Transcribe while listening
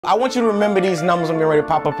I want you to remember these numbers I'm getting ready to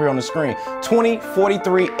pop up here on the screen. 20,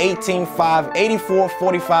 43, 18, 5, 84,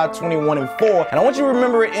 45, 21, and 4. And I want you to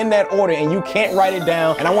remember it in that order, and you can't write it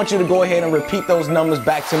down. And I want you to go ahead and repeat those numbers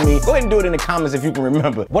back to me. Go ahead and do it in the comments if you can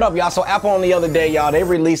remember. What up, y'all? So Apple on the other day, y'all, they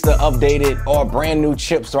released the updated or brand new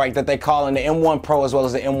chips, right, that they call in the M1 Pro as well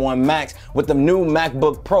as the M1 Max with the new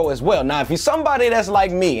MacBook Pro as well. Now, if you're somebody that's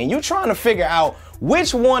like me and you're trying to figure out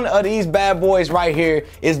which one of these bad boys right here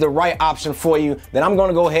is the right option for you, then I'm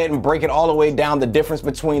gonna go ahead and break it all the way down, the difference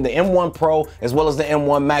between the M1 Pro as well as the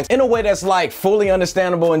M1 Max in a way that's like fully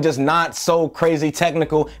understandable and just not so crazy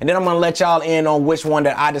technical. And then I'm gonna let y'all in on which one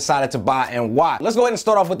that I decided to buy and why. Let's go ahead and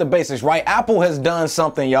start off with the basics, right? Apple has done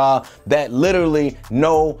something, y'all, that literally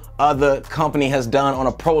no other company has done on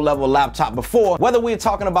a pro level laptop before. Whether we're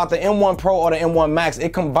talking about the M1 Pro or the M1 Max,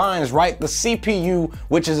 it combines, right, the CPU,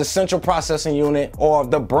 which is a central processing unit, or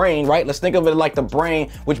the brain, right? Let's think of it like the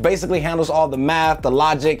brain, which basically handles all the math, the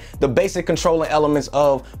logic, the basic controlling elements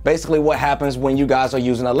of basically what happens when you guys are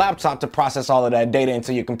using a laptop to process all of that data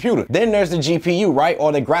into your computer. Then there's the GPU, right?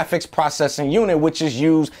 Or the graphics processing unit, which is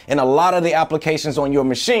used in a lot of the applications on your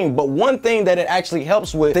machine. But one thing that it actually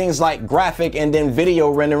helps with, things like graphic and then video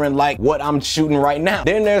rendering, like what I'm shooting right now.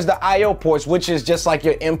 Then there's the IO ports, which is just like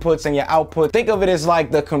your inputs and your outputs. Think of it as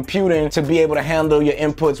like the computing to be able to handle your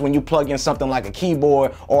inputs when you plug in something like a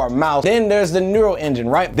keyboard or a mouse. Then there's the neural engine,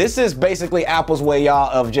 right? This is basically Apple's way, y'all,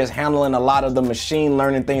 of just handling a lot of the machine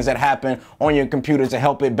learning things that happen on your computer to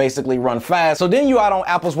help it basically run fast. So then you out on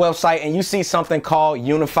Apple's website and you see something called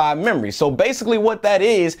unified memory. So basically what that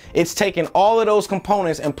is, it's taking all of those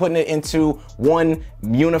components and putting it into one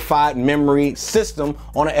unified memory system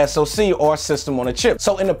on an SoC or a system on a chip.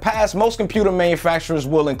 So in the past, most computer manufacturers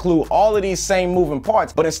will include all of these same moving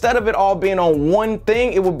parts, but instead of it all being on one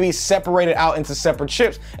thing, it would be separated out into separate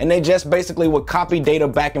chips, and they just basically would copy data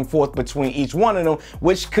back and forth between each one of them,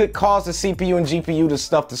 which could cause the CPU and GPU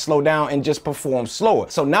to slow down and just perform slower.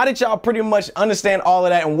 So now that y'all pretty much understand all of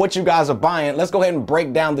that and what you guys are buying, let's go ahead and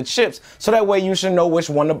break down the chips so that way you should know which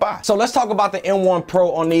one to buy. So let's talk about the M1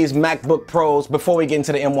 Pro on these MacBook Pros before we get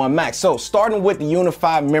into the M1 Max. So starting with the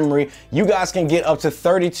unified memory, you guys can get up to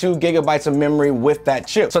 32 gigabytes of memory with that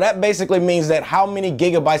chip. So that basically means that how many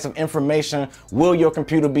gigabytes of information will your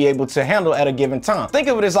computer be able to handle at a given time. Think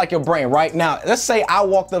of it as like your brain, right? Now, let's say I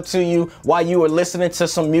walked up to you while you were listening to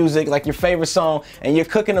some music, like your favorite song, and you're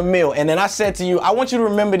cooking a meal. And then I said to you, I want you to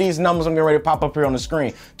remember these numbers I'm getting ready to pop up here on the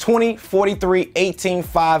screen. 20, 43, 18,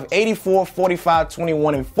 5, 84, 45,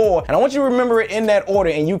 21, and 4. And I want you to remember it in that order,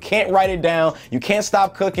 and you can't write it down. You can't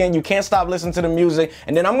stop cooking. You can't stop listening to the music.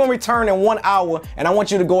 And then I'm going to return in 1 hour, and I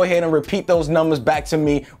want you to go ahead and repeat those numbers back to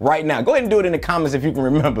me right now. Go ahead and do it in the comments if you can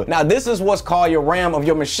remember. Now, this is what's called your RAM of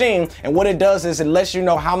your machine, and what it does is it lets you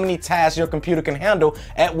know how many tasks your computer can handle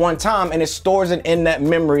at one time, and it stores it in that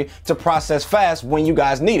memory to process fast when you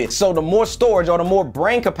guys need it. So the more storage or the more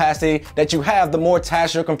brain capacity that you have, the more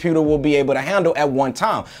tasks your computer will be able to handle at one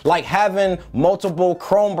time. Like having multiple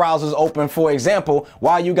Chrome browsers open, for example,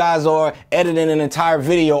 while you guys are editing an entire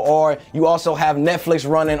video, or you also have Netflix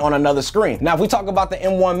running on another screen. Now, if we talk about the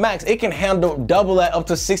M1 Max, it can handle double that, up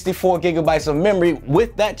to 64 gigabytes of memory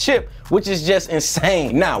with that chip, which is just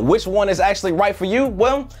insane. Now, which one is actually right for you?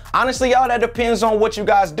 Well, honestly, y'all, that depends on what you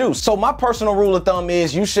guys do. So my personal rule of thumb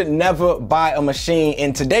is you should never buy a machine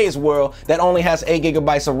in today's world that only has 8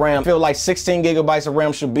 gigabytes of RAM. I feel like 16 gigabytes of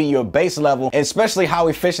RAM should be your base level, and especially how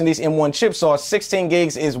efficient these M1 chips are. 16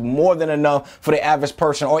 gigs is more than enough for the average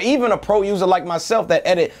person, or even a pro user like myself that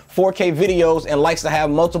edit 4K videos and likes to have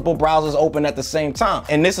multiple browsers open at the same time.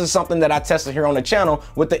 And this is something that I tested here on the channel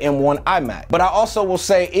with the M1 iMac. But I also will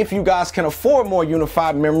say, if you guys can afford more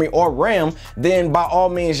unified memory or RAM, then by all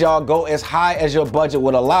means, y'all, go as high as your budget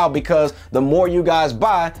would allow, because the more you guys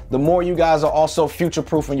buy, the more you guys are also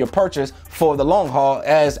future-proofing your purchase for the long haul,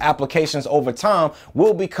 as applications over time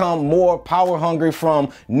will become more power hungry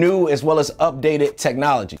from new as well as updated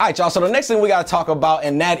technology. All right, y'all, so the next thing we got to talk about,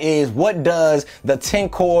 and that is, what does the 10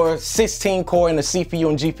 core, 16 core in the CPU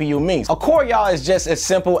and GPU means? A core, y'all, is just as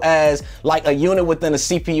simple as like a unit within the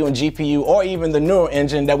CPU and GPU, or even the neural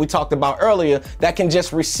engine that we talked about earlier, that can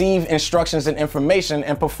just receive instructions and information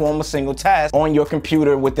and perform a single task on your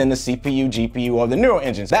computer within the CPU, GPU, or the neural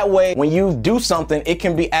engines. That way, when you do something, it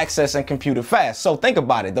can be accessed and computed fast. So think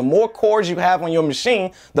about it. The more cores you have on your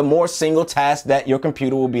machine, the more single tasks that your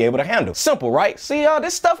computer will be able to handle. Simple, right? See, y'all,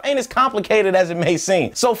 this stuff ain't as complicated as it may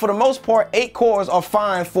seem. So for the most part, 8 cores are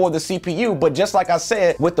fine for the CPU, but just like I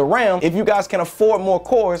said with the RAM, if you guys can afford more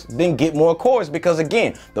cores, then get more cores, because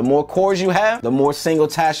again, the more cores you have, the more single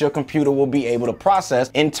tasks your computer will be able to process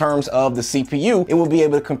in terms of of the CPU, it will be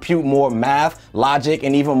able to compute more math, logic,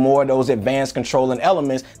 and even more of those advanced controlling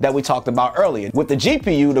elements that we talked about earlier. With the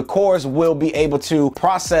GPU, the cores will be able to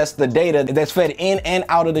process the data that's fed in and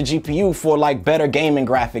out of the GPU for like better gaming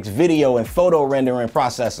graphics, video, and photo rendering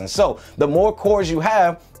processing. So the more cores you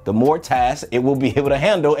have, the more tasks it will be able to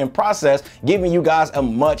handle and process, giving you guys a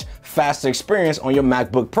much faster experience on your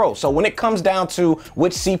MacBook Pro. So when it comes down to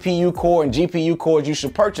which CPU core and GPU cores you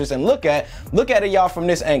should purchase and look at it, y'all, from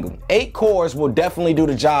this angle. 8 cores will definitely do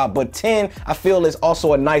the job, but 10, I feel, is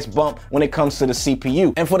also a nice bump when it comes to the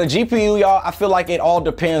CPU. And for the GPU, y'all, I feel like it all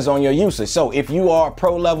depends on your usage. So if you are a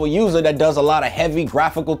pro level user that does a lot of heavy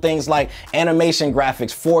graphical things like animation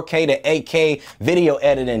graphics, 4K to 8K video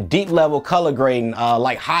editing, deep level color grading,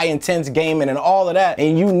 like high intense gaming and all of that,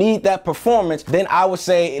 and you need that performance, then I would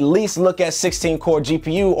say at least look at 16 core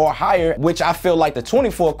GPU or higher, which I feel like the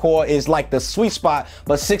 24 core is like the sweet spot,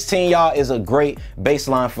 but 16, y'all, is a great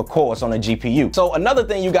baseline for cores on a GPU. So another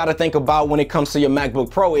thing you got to think about when it comes to your MacBook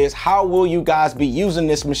Pro is how will you guys be using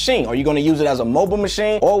this machine? Are you going to use it as a mobile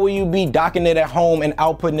machine, or will you be docking it at home and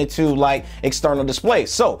outputting it to like external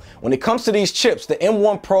displays? So when it comes to these chips, the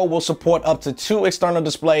M1 Pro will support up to 2 external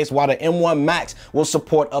displays, while the M1 Max will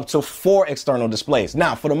support up to 4 external displays.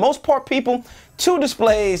 Now, for the most part, people, 2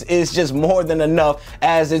 displays is just more than enough,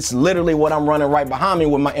 as it's literally what I'm running right behind me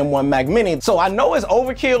with my M1 Mac Mini. So I know it's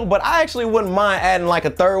overkill, but I actually wouldn't mind adding like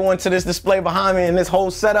a 3rd one to this display behind me and this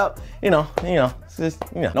whole setup.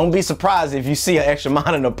 Don't be surprised if you see an extra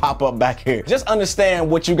monitor pop up back here. Just understand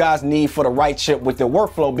what you guys need for the right chip with your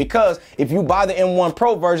workflow, because if you buy the M1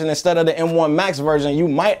 Pro version instead of the M1 Max version, you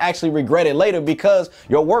might actually regret it later, because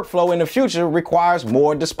your workflow in the future requires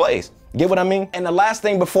more displays. Get what I mean? And the last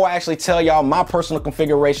thing before I actually tell y'all my personal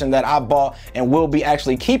configuration that I bought and will be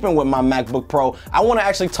actually keeping with my MacBook Pro, I want to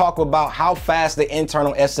actually talk about how fast the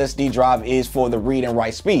internal SSD drive is for the read and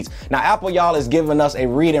write speeds. Now, Apple, y'all, is giving us a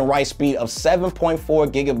read and write speed of 7.4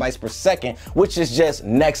 gigabytes per second, which is just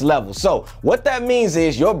next level. So what that means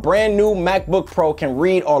is your brand new MacBook Pro can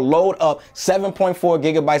read or load up 7.4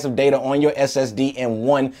 gigabytes of data on your SSD in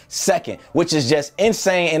 1 second, which is just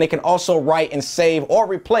insane. And it can also write and save or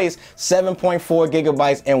replace 7.4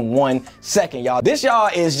 gigabytes in 1 second, y'all. This, y'all,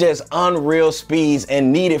 is just unreal speeds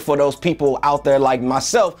and needed for those people out there like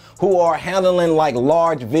myself who are handling like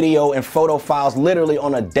large video and photo files literally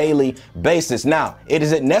on a daily basis. Now,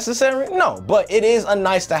 is it necessary? No, but it is a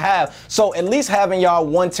nice to have. So at least having, y'all,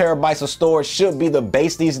 1 terabyte of storage should be the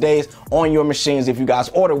base these days on your machines if you guys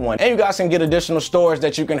order one. And you guys can get additional storage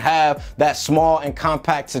that you can have that small and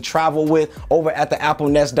compact to travel with over at the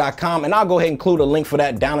applenest.com. And I'll go ahead and include a link for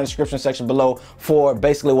that down in the description section below for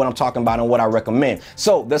basically what I'm talking about and what I recommend.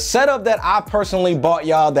 So the setup that I personally bought,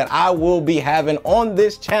 y'all, that I will be having on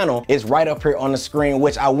this channel is right up here on the screen,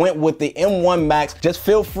 which I went with the M1 Max. Just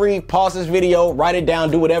feel free, pause this video, write it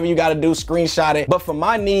down, do whatever you got to do, screenshot it. But for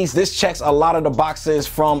my needs, this checks a lot of the boxes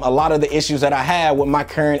from a lot of the issues that I had with my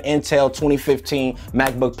current Intel 2015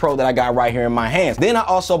 MacBook Pro that I got right here in my hands. Then I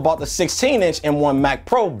also bought the 16-inch M1 Mac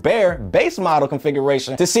Pro bare base model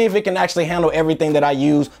configuration to see if it can actually handle everything that I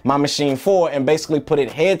use my machine for, and basically put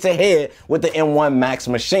it head to head with the M1 Max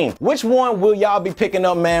machine. Which one will y'all be picking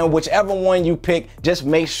up, man? Whichever one you pick, just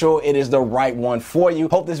make sure it is the right one for you.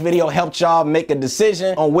 Hope this video helped y'all make a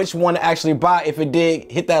decision on which one to actually buy. If it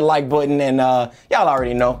did, hit that like button, and y'all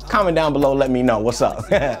already know. Comment down below, let me know what's up.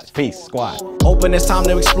 Peace, squad. Open, it's time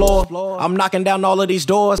to explore. I'm knocking down all of these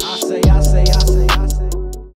doors. I say.